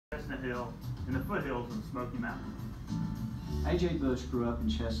Chestnut Hill in the foothills of the Smoky Mountains. A.J. Bush grew up in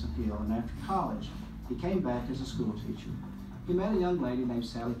Chestnut Hill, and after college, he came back as a school teacher. He met a young lady named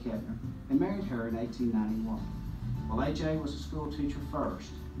Sally Kettner and married her in 1891. Well, A.J. was a school teacher first,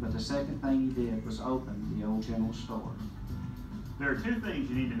 but the second thing he did was open the old general store. There are two things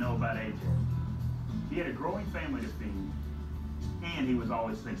you need to know about A.J. He had a growing family to feed, and he was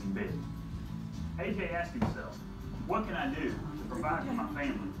always thinking big. A.J. asked himself, what can I do to provide for my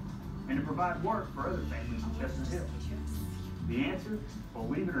family and to provide work for other families in Chestnut Hill? The answer,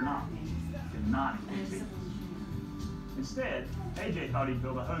 believe it or not, did not include beef. Instead, A.J. thought he'd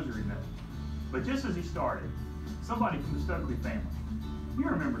build a hosiery mill. But just as he started, somebody from the Stokely family, you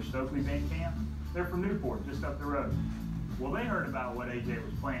remember Stokely Van Camp? They're from Newport, just up the road. Well, they heard about what A.J.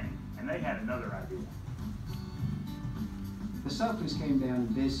 was planning, and they had another idea. The Stokelys came down and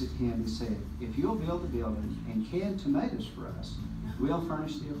visited him and said, if you'll build a building and can tomatoes for us, we'll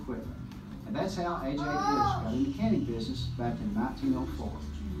furnish the equipment. And that's how A.J. Bush got in the canning business back in 1904.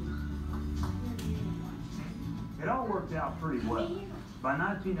 It all worked out pretty well. By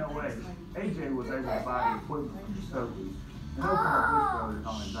 1908, A.J. was able to buy the equipment from the Stokeys and open up Bush Brothers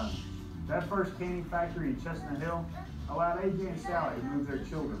on his own. That first canning factory in Chestnut Hill allowed A.J. and Sally to move their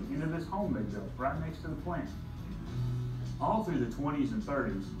children into this home they built right next to the plant. All through the 20s and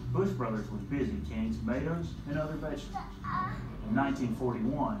 30s, Bush Brothers was busy canning tomatoes and other vegetables. In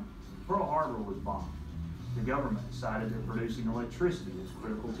 1941, Pearl Harbor was bombed. The government decided that producing electricity was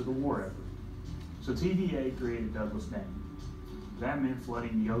critical to the war effort. So TVA created Douglas Dam. That meant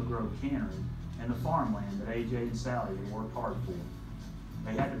flooding the Oak Grove cannery and the farmland that A.J. and Sally had worked hard for.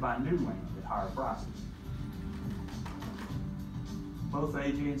 They had to buy new land at higher prices. Both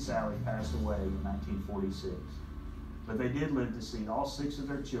A.J. and Sally passed away in 1946, but they did live to see all 6 of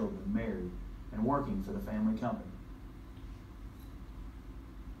their children married and working for the family company.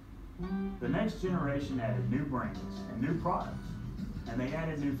 The next generation added new brands and new products, and they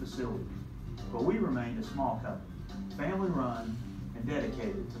added new facilities. But we remained a small company, family-run and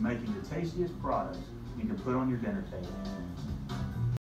dedicated to making the tastiest products you can put on your dinner table.